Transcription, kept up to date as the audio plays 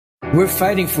We're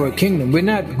fighting for a kingdom. We're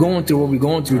not going through what we're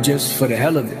going through just for the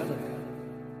hell of it.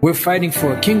 We're fighting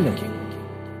for a kingdom.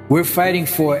 We're fighting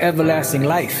for everlasting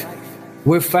life.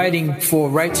 We're fighting for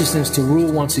righteousness to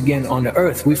rule once again on the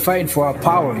earth. We're fighting for our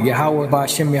power, Yahweh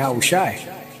Ba'Shem Yahweh Shai,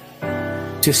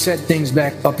 to set things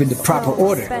back up in the proper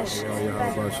order.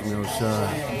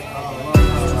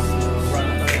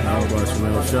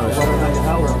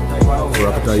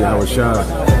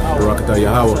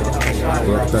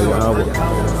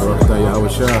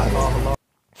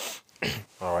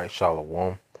 All right,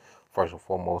 Shalom. First and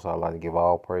foremost, I'd like to give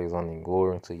all praise, honor, and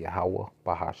glory to Yahweh,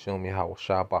 Bahashem, Yahweh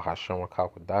Shah, Bahashem,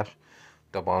 Rakakadash.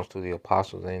 That belongs to the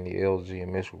apostles and the LG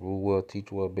and Mr. Rule well,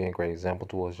 teach well, being a great example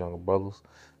to us younger brothers.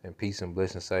 And peace and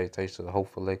blessing, salutation to the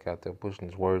hopeful lake out there pushing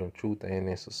his word and truth and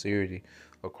in sincerity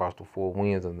across the four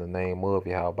winds in the name of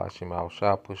Yahweh Bahashem, Yahweh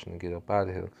Shah, pushing to get up out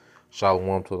of here.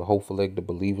 Shalom to the hopeful lake, the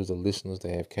believers, the listeners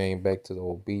that have came back to the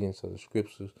obedience of the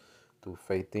scriptures through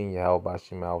faith in Yahweh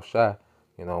Bahashem, Yahweh Shah.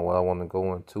 You know, what I want to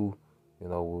go into, you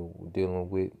know, we're dealing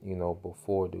with, you know,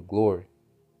 before the glory.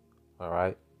 All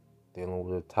right. Dealing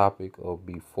with the topic of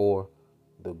before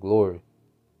the glory,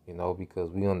 you know,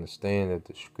 because we understand that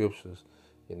the scriptures,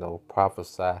 you know,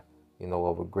 prophesy, you know,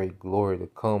 of a great glory to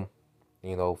come,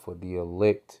 you know, for the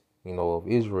elect, you know, of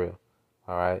Israel.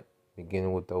 All right.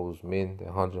 Beginning with those men, the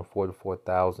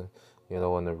 144,000, you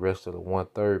know, and the rest of the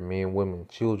 1/3 men, women, and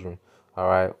children, all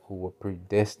right, who were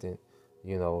predestined,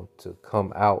 you know, to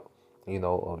come out, you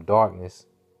know, of darkness,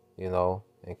 you know,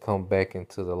 and come back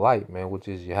into the light, man, which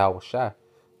is Yahweh Shai,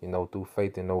 you know, through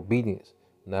faith and obedience.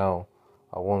 Now,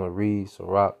 I want to read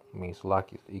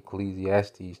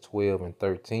Ecclesiastes 12 and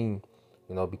 13,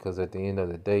 you know, because at the end of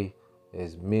the day,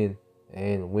 as men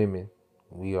and women,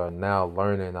 we are now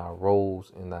learning our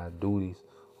roles and our duties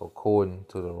according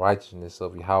to the righteousness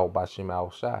of Yahweh Ba'Shem Yahweh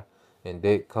Shai, and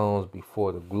that comes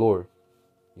before the glory.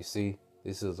 You see,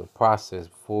 this is a process.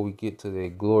 Before we get to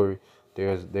that glory,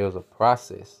 there's a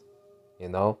process. You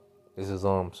know, this is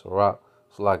Sirach.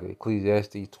 It's like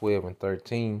Ecclesiastes 12 and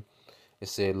 13. It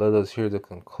said, "Let us hear the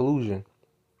conclusion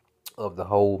of the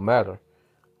whole matter.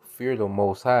 Fear the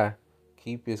Most High,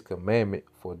 keep His commandment,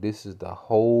 for this is the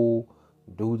whole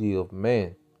duty of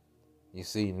man." You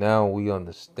see, now we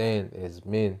understand as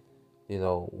men, you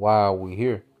know, why are we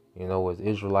here? You know, as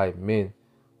Israelite men,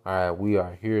 all right, we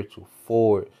are here to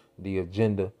forward the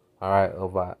agenda, all right,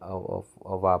 of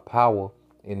our power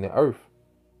in the earth.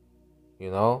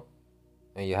 You know,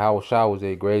 and Yahweh Shai was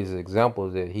the greatest example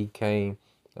that he came,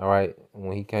 all right,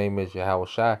 when he came as Yahweh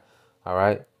Shai, all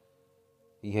right,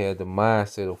 he had the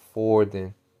mindset of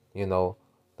forwarding, you know,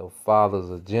 the Father's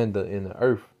agenda in the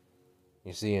earth.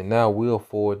 You see, and now we'll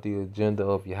forward the agenda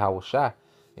of Yahweh Shai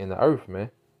in the earth, man,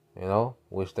 you know,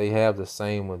 which they have the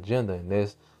same agenda, and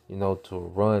that's, you know, to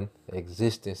run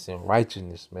existence in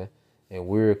righteousness, man. And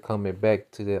we're coming back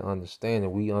to that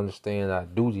understanding. We understand our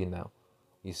duty now.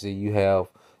 You see, you have,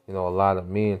 you know, a lot of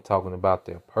men talking about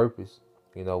their purpose,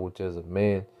 you know, which as a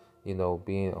man, you know,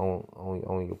 being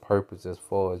on your purpose as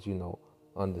far as, you know,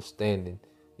 understanding,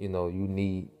 you know, you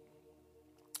need,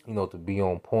 you know, to be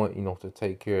on point, you know, to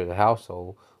take care of the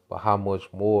household, but how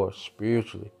much more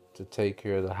spiritually to take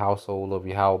care of the household of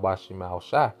Yahweh Ba'Shem Yahweh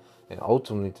Shai, and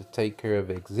ultimately to take care of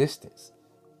existence,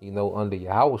 you know, under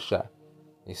Yahweh Shai.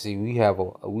 You see, we have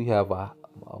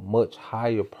a much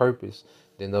higher purpose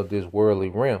than of this worldly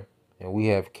realm, and we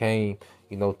have came,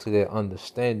 you know, to that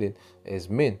understanding as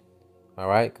men. All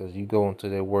right, because you go into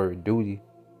that word duty.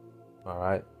 All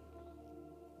right,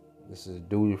 this is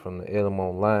duty from the Elam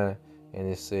Online, and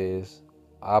it says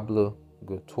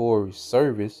obligatory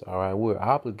service. All right, we're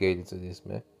obligated to this,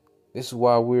 man. This is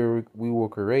why we were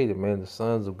created, man. The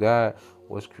sons of God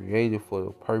was created for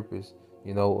the purpose,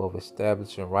 you know, of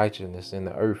establishing righteousness in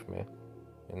the earth, man.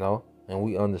 You know, and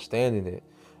we understanding it.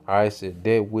 All right, said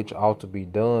that which ought to be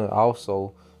done,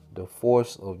 also the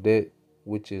force of that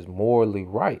which is morally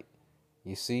right.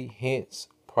 You see, hence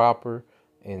proper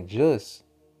and just.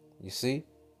 You see,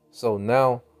 so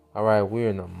now, all right, we're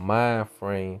in a mind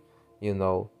frame, you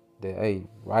know, that hey,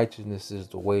 righteousness is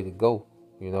the way to go.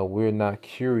 You know, we're not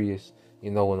curious,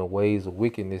 you know, in the ways of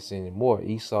wickedness anymore.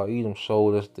 Esau Edom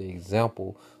showed us the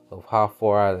example of how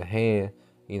far out of hand,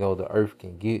 you know, the earth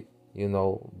can get, you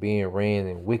know, being ran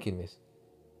in wickedness.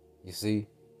 You see?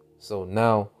 So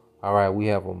now, all right, we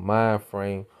have a mind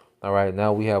frame. All right,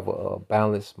 now we have a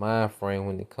balanced mind frame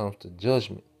when it comes to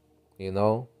judgment, you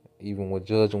know, even with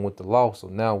judging with the law. So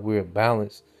now we're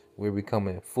balanced. We're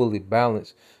becoming fully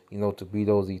balanced, you know, to be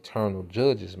those eternal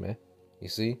judges, man. You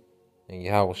see? And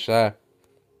Yahweh Shai,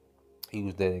 he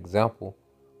was that example,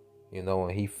 you know,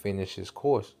 and he finished his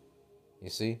course. You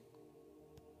see?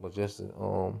 But just to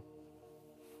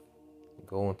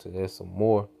go into that some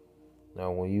more.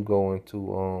 Now, when you go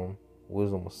into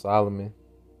Wisdom of Solomon,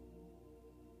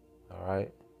 all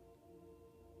right.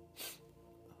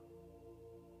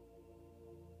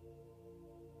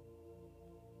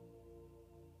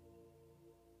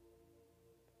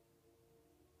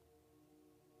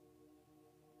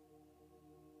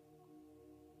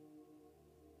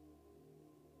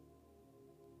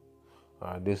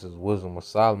 All right, this is Wisdom of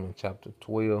Solomon, chapter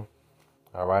 12,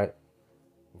 all right,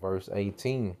 verse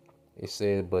 18. It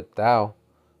says, "But thou,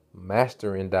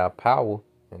 master in thy power,"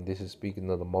 and this is speaking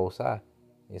of the Most High.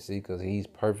 You see, because he's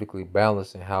perfectly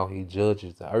balanced in how he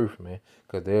judges the earth, man.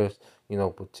 Because there's,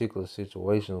 particular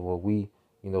situations where we,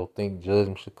 think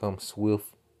judgment should come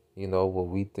swift, where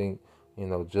we think,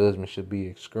 judgment should be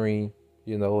extreme,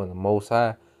 and the Most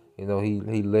High,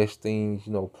 he lets things,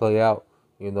 play out,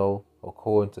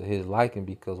 according to his liking,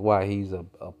 because why? He's a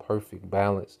perfect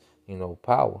balance,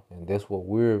 power. And that's what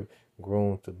we're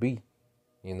groomed to be,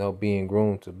 being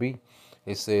groomed to be.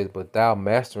 It says, "But thou,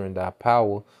 mastering thy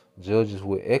power, judges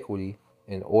with equity,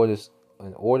 and ordereth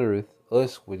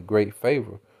us with great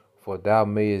favor. For thou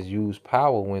mayest use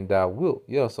power when thou wilt."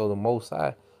 Yeah, so the Most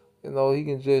High, he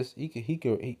can just he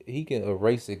can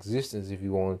erase existence if he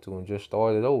wanted to and just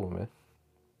start it over, man.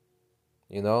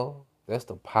 That's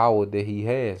the power that he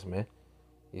has, man.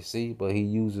 You see, but he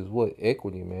uses what?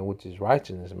 Equity, man, which is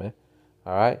righteousness, man.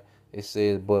 All right. It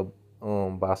says, "But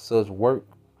by such work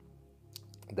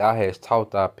thou hast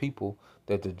taught thy people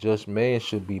that the just man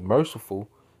should be merciful,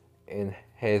 and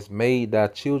has made thy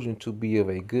children to be of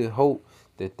a good hope,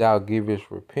 that thou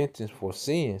givest repentance for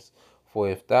sins. For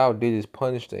if thou didst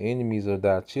punish the enemies of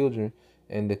thy children,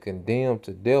 and the condemned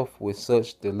to death with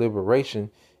such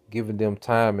deliberation, giving them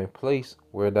time and place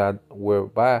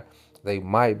whereby they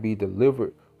might be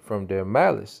delivered from their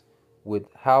malice, with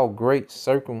how great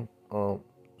circumspection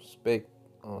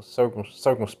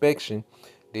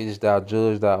didst thou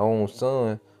judge thy own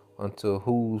son, unto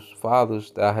whose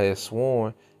fathers thou hast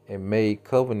sworn and made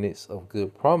covenants of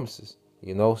good promises."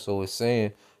 So it's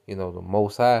saying, the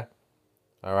Most High,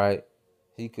 all right,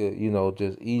 he could,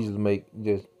 just easily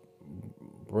just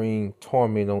bring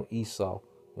torment on Esau.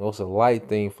 It's a light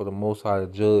thing for the Most High to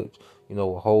judge,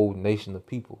 a whole nation of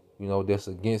people, that's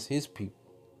against his people.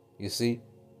 You see?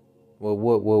 Well,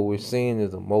 what we're seeing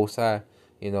is the Most High,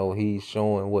 he's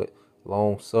showing what?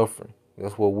 Long suffering.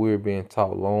 That's what we're being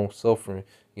taught, long suffering,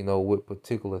 with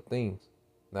particular things.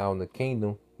 Now in the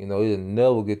kingdom, it'll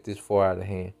never get this far out of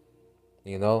hand,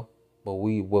 but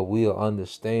we'll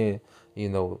understand,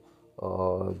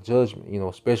 judgment,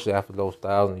 especially after those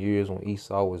 1,000 years when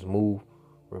Esau was removed,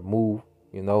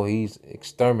 he's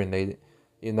exterminated.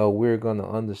 We're gonna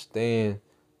understand,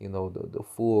 the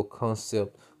full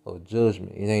concept of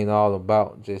judgment. It ain't all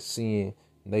about just seeing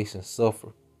nations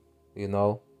suffer,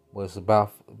 but it's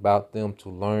about them to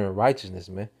learn righteousness,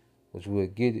 man, which we'll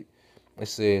get it. It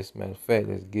says, matter of fact,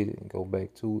 let's get it and go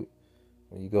back to it.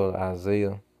 When you go to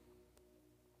Isaiah,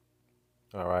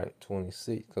 all right,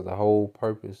 26, because the whole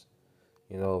purpose,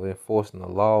 of enforcing the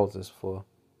laws is for,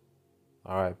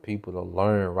 all right, people to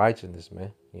learn righteousness,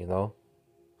 man.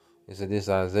 It said this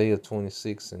Isaiah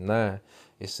 26:9.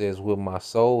 It says, "With my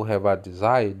soul have I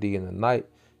desired thee in the night.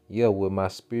 Yeah, with my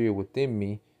spirit within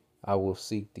me, I will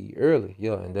seek thee early."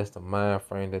 Yeah, and that's the mind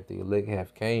frame that the elect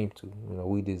have came to.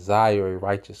 We desire a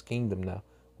righteous kingdom now.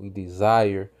 We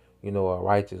desire, a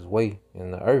righteous way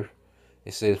in the earth.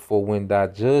 It says, "For when thy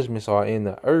judgments are in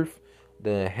the earth,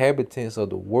 the inhabitants of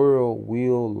the world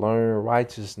will learn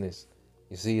righteousness."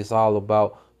 You see, it's all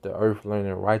about the earth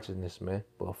learning righteousness, man.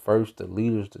 But first, the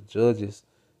leaders, the judges,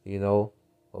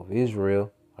 of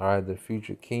Israel, all right, the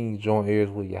future kings, joint heirs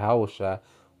with Yahushua,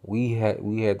 we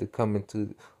had to come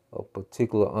into a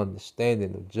particular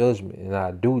understanding of judgment and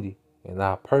our duty and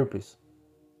our purpose,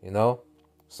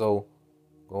 So,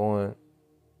 going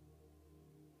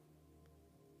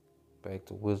back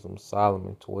to Wisdom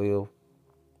Solomon 12,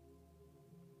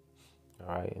 all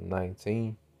right, and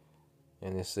 19,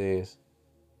 and it says,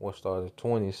 what started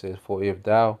 20, it says, "For if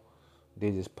thou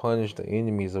didst punish the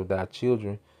enemies of thy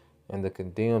children, and the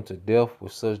condemned to death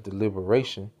with such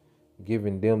deliberation,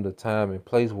 giving them the time and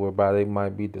place whereby they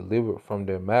might be delivered from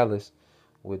their malice,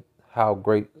 with how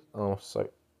great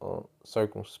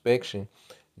circumspection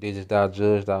didst thou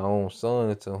judge thy own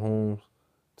son, to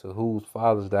whose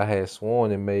fathers thou hast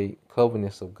sworn and made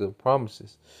covenants of good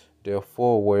promises.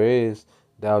 Therefore, whereas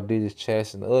thou didst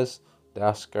chasten us,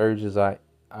 thou scourges our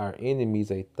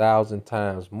enemies 1,000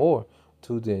 times more,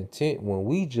 to the intent when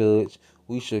we judge,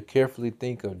 we should carefully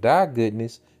think of thy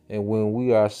goodness, and when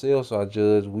we ourselves are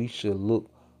judged, we should look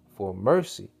for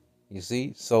mercy." You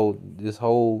see, so this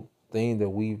whole thing that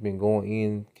we've been going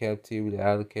in captivity,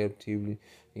 out of captivity,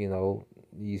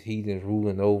 these heathens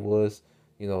ruling over us,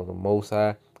 the Most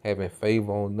High having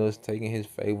favor on us, taking his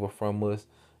favor from us.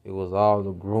 It was all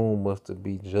to groom us to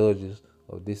be judges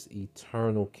of this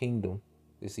eternal kingdom,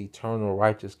 this eternal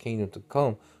righteous kingdom to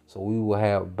come. So we will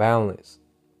have balance,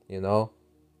 the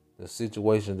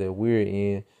situation that we're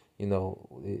in,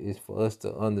 is for us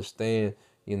to understand,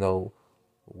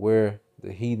 where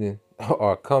the heathen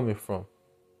are coming from,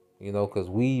 because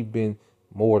we've been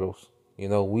mortals,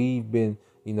 we've been,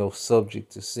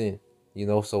 subject to sin,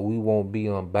 so we won't be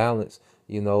unbalanced,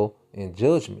 in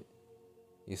judgment,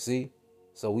 you see.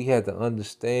 So we had to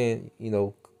understand,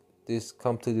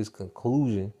 come to this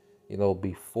conclusion,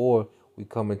 before we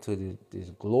come into this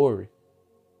glory,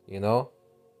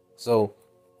 So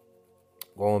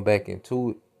going back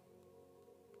into it,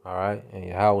 all right, and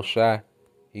Yahweh Shai,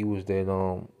 he was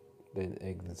that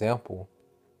example,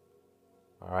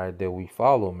 all right, that we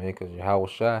follow, man, because Yahweh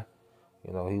Shai,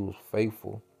 he was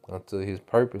faithful unto his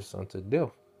purpose, unto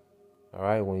death. All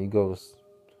right, when you go to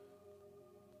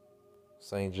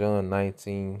St. John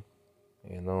 19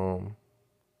 and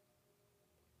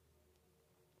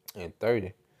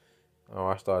 30,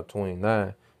 I start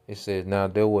 29. It says, now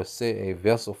there was set a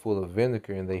vessel full of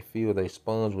vinegar, and they filled a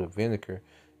sponge with vinegar,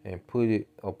 and put it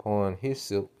upon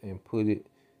hyssop, and put it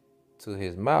to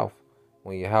his mouth.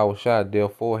 When Yahweh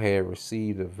therefore had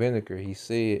received the vinegar, he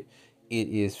said, it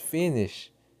is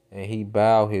finished. And he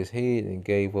bowed his head and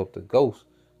gave up the ghost.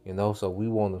 So we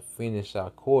want to finish our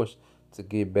course to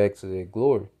get back to that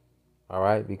glory. All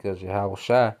right, because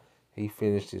Yahweh he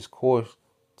finished his course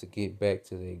to get back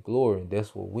to that glory. And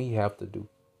that's what we have to do.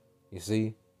 You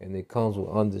see? And it comes with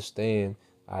understand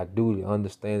our duty,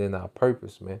 understanding our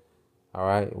purpose, man. All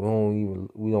right.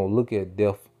 We don't look at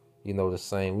death, the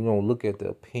same. We don't look at the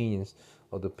opinions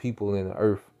of the people in the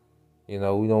earth. We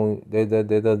don't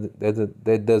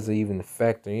that doesn't even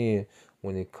factor in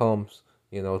when it comes,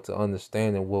 to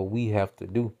understanding what we have to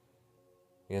do,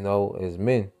 as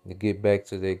men to get back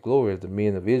to their glory, as the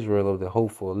men of Israel, of the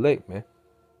hopeful elect, man.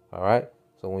 All right.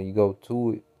 So when you go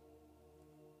to it,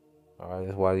 all right,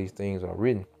 that's why these things are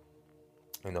written.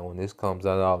 And this comes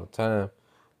out all the time,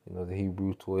 the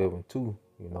Hebrews 12 and 2.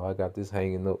 I got this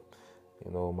hanging up,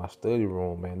 in my study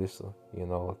room, man. This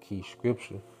a key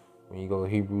scripture. When you go to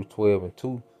Hebrews 12 and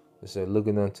 2, it said,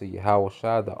 looking unto Yahweh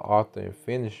Shai, the author and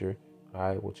finisher, all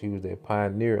right, which he was the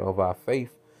pioneer of our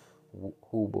faith,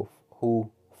 who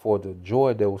for the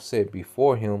joy that was set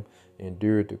before him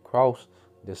endured the cross,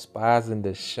 despising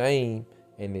the shame,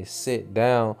 and is set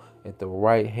down at the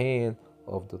right hand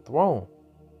of the throne.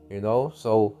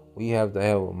 So we have to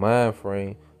have a mind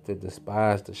frame to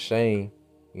despise the shame,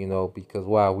 because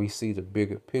while we see the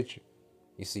bigger picture,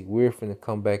 you see, we're finna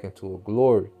come back into a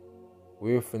glory.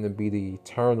 We're finna be the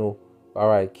eternal, all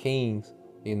right, kings,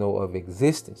 of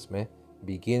existence, man.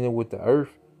 Beginning with the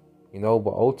earth,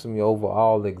 but ultimately over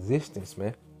all existence,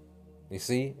 man. You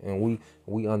see, and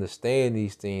we understand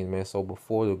these things, man. So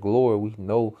before the glory, we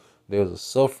know there's a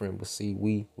suffering, but see,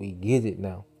 we get it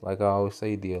now. Like I always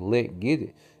say, the elect get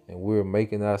it, and we're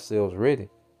making ourselves ready.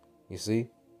 You see,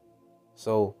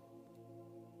 so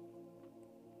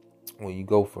when you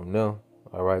go from there,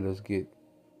 all right, let's get,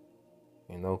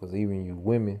 because even you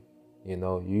women,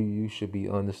 you should be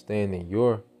understanding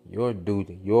your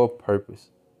duty, your purpose.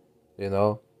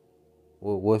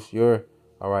 What's your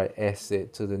all right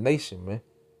asset to the nation, man?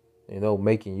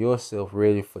 Making yourself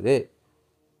ready for that.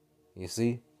 You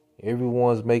see,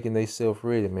 everyone's making themselves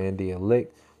ready, man. The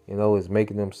elect, is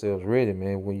making themselves ready,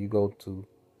 man. When you go to,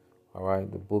 all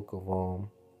right, the book of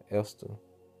Esther,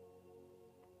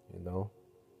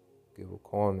 give a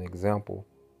corner example,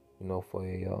 for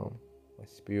a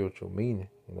spiritual meaning,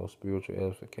 spiritual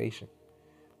edification.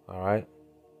 All right.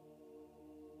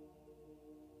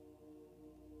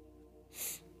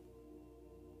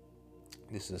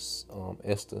 This is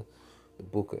Esther, the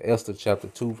book of Esther, chapter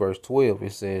 2, verse 12.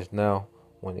 It says, now,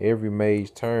 when every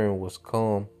maid's turn was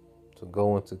come to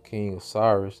go into King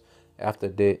Osiris, after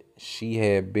that she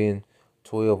had been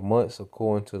 12 months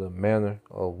according to the manner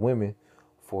of women,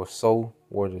 for so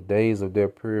were the days of their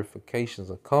purifications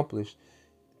accomplished,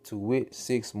 to wit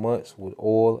 6 months with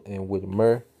oil and with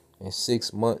myrrh, and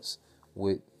 6 months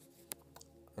with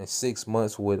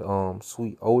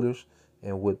sweet odors,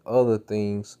 and with other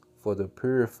things for the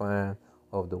purifying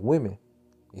of the women.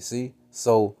 You see,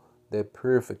 so that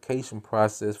purification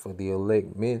process for the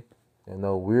elect men,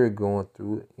 we're going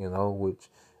through it, which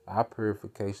our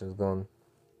purification is going to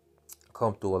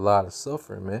come through a lot of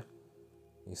suffering, man.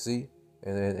 You see,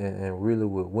 and really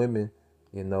with women,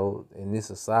 in this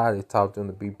society, taught them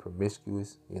to be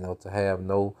promiscuous, to have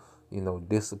no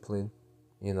discipline,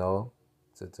 to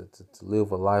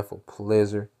live a life of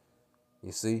pleasure.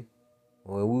 You see,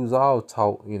 when we was all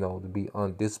taught, to be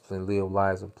undisciplined, live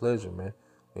lives of pleasure, man.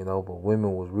 But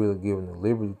women was really given the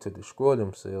liberty to destroy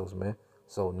themselves, man.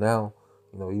 So now,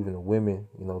 even the women,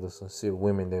 the sincere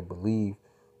women that believe,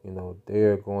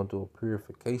 they're going through a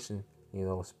purification,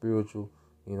 spiritual,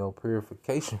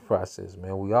 purification process,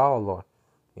 man. We all are,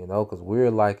 because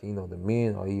we're like, the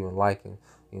men are even liking,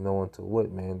 into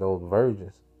what, man, those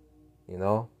virgins,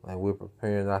 and we're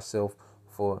preparing ourselves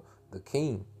for the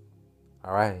king.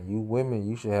 All right, and you women,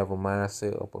 you should have a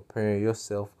mindset of preparing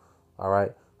yourself, all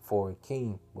right, for a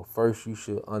king. But first, you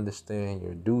should understand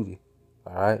your duty,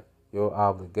 all right, your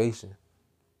obligation,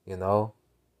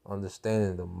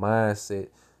 understanding the mindset,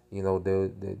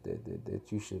 that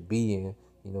you should be in,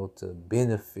 to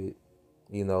benefit,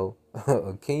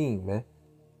 a king, man.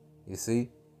 You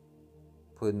see,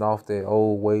 putting off that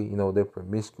old way, that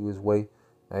promiscuous way,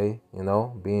 hey,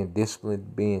 being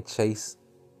disciplined, being chaste,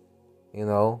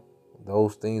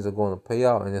 those things are going to pay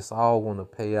out, and it's all going to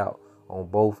pay out on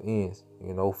both ends,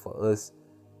 for us,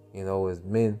 as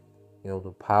men,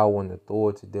 the power and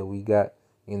authority that we got,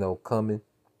 coming,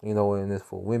 and it's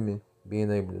for women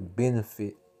being able to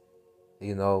benefit,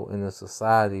 in a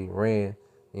society ran,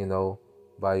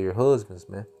 by your husbands,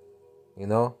 man,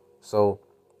 so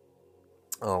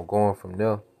going from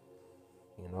there,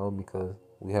 because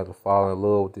we have to fall in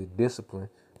love with the discipline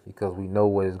because we know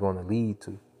what it's going to lead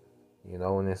to.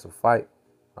 And it's a fight.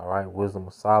 All right, Wisdom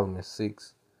of Solomon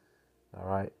 6. All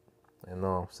right, and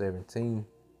 17.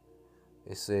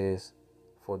 It says,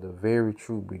 "For the very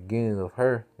true beginning of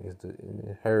her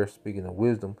her speaking of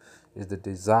wisdom is the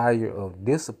desire of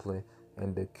discipline,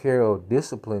 and the care of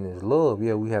discipline is love."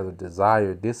 Yeah, we have a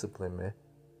desire of discipline, man.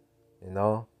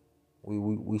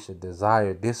 We should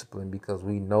desire discipline because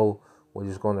we know what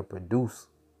it's going to produce.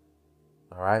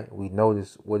 All right, we know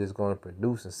what it's going to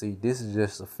produce, and see, this is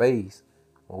just a phase.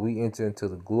 When we enter into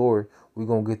the glory, we're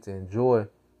gonna get to enjoy,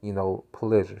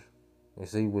 pleasures. You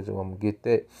see, which I'm gonna get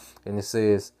that, and it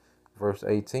says, verse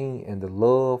 18, "And the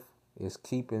love is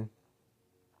keeping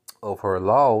of her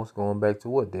laws," going back to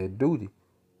what their duty.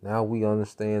 Now we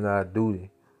understand our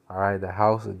duty. All right, the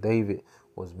house of David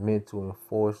was meant to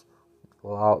enforce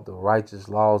the righteous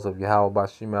laws of Yahweh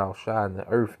Bashim Shai in the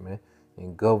earth, man,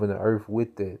 and govern the earth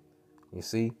with that. You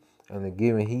see, and the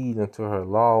giving heed unto her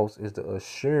laws is the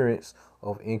assurance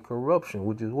of incorruption,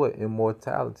 which is what?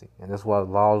 Immortality. And that's why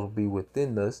the laws will be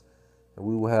within us, and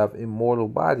we will have immortal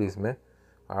bodies, man.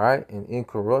 All right, and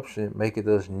incorruption maketh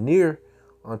us near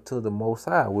unto the Most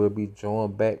High. We'll be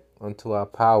drawn back unto our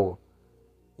power.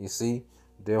 You see,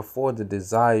 therefore the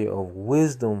desire of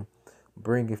wisdom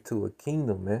bringeth to a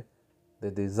kingdom, man. The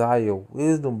desire of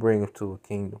wisdom bringeth to a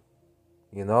kingdom,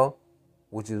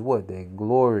 which is what? That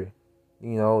glory,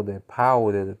 that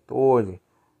power, that authority,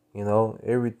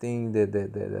 everything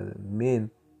that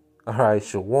men, all right,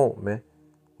 should want, man,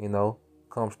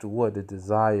 comes to what? The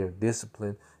desire of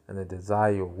discipline and the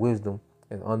desire of wisdom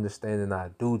and understanding our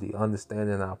duty,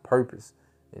 understanding our purpose.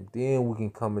 And then we can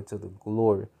come into the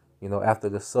glory, after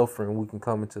the suffering, we can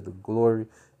come into the glory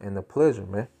and the pleasure,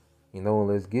 man, and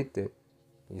let's get that,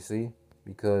 you see,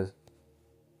 because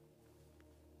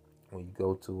when you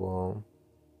go to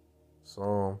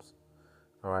Psalms,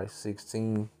 all right,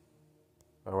 16,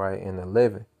 all right, and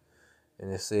 11,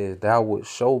 and it says, "Thou would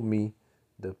show me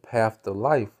the path to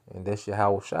life," and that's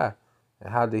Yahweh Shai. And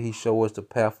how did he show us the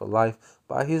path of life?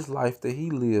 By his life that he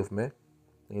lived, man.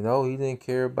 He didn't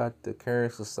care about the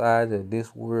current society of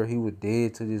this world. He was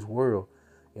dead to this world.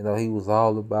 He was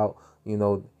all about,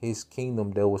 his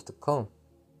kingdom that was to come.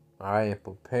 All right, and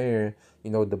preparing,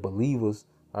 the believers,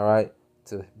 all right,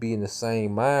 to be in the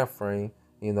same mind frame,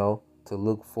 to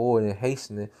look forward and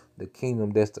hastening the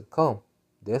kingdom that's to come.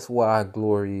 That's what our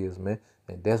glory is, man.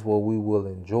 And that's what we will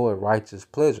enjoy, righteous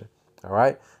pleasure. All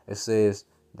right. It says,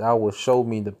 "Thou wilt show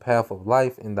me the path of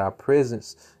life, in thy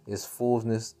presence is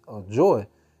fullness of joy.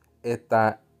 At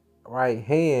thy right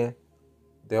hand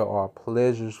there are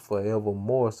pleasures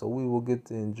forevermore." So we will get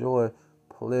to enjoy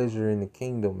pleasure in the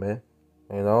kingdom, man.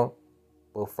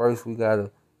 But first we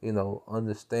gotta,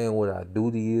 understand what our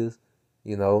duty is,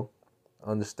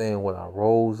 understand what our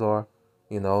roles are,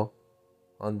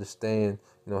 understand,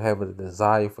 have a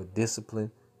desire for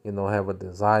discipline, have a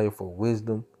desire for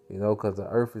wisdom, because the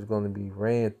earth is going to be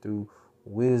ran through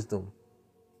wisdom,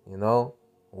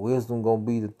 wisdom going to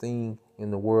be the thing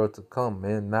in the world to come,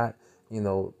 man, not,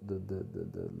 the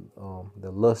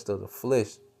lust of the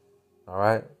flesh. All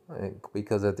right.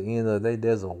 Because at the end of the day,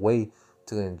 there's a way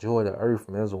to enjoy the earth,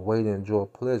 man. There's a way to enjoy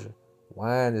pleasure.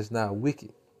 Wine is not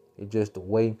wicked. It's just a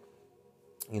way,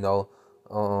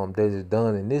 that is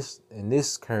done in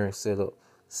this current setup.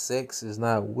 Sex is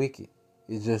not wicked.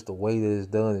 It's just the way that it's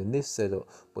done in this setup.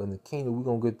 But in the kingdom, we're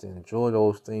gonna get to enjoy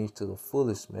those things to the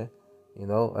fullest, man. You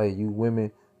know, hey, you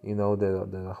women, you know, that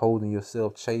are holding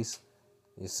yourself chaste,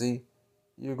 you see,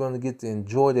 you're gonna get to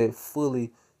enjoy that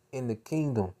fully in the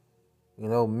kingdom. You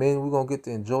know, men, we're gonna get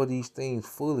to enjoy these things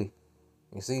fully.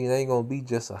 You see, it ain't gonna be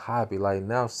just a hobby. Like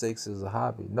now, sex is a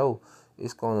hobby. No,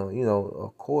 it's gonna, you know,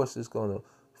 of course, it's gonna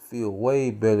feel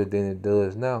way better than it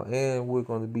does now, and we're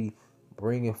gonna be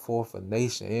bringing forth a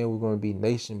nation, and we're gonna be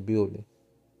nation building.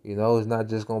 You know, it's not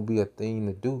just gonna be a thing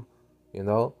to do. You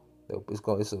know,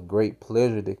 it's a great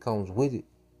pleasure that comes with it.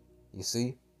 You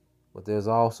see, but there's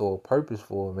also a purpose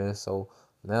for it, man. So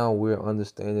now we're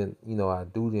understanding, you know, our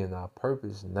duty and our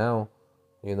purpose. Now,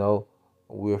 you know,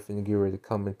 we're finna get ready to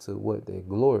come into what their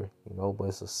glory, you know, but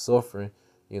it's a suffering,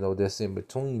 you know, that's in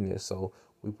between there. So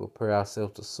we prepare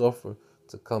ourselves to suffer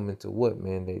to come into what,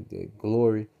 man, their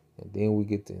glory, and then we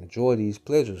get to enjoy these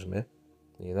pleasures, man.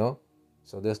 You know?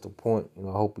 So that's the point. You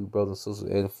know, I hope you brothers and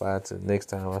sisters edified. Till next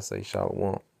time I say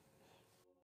shalom.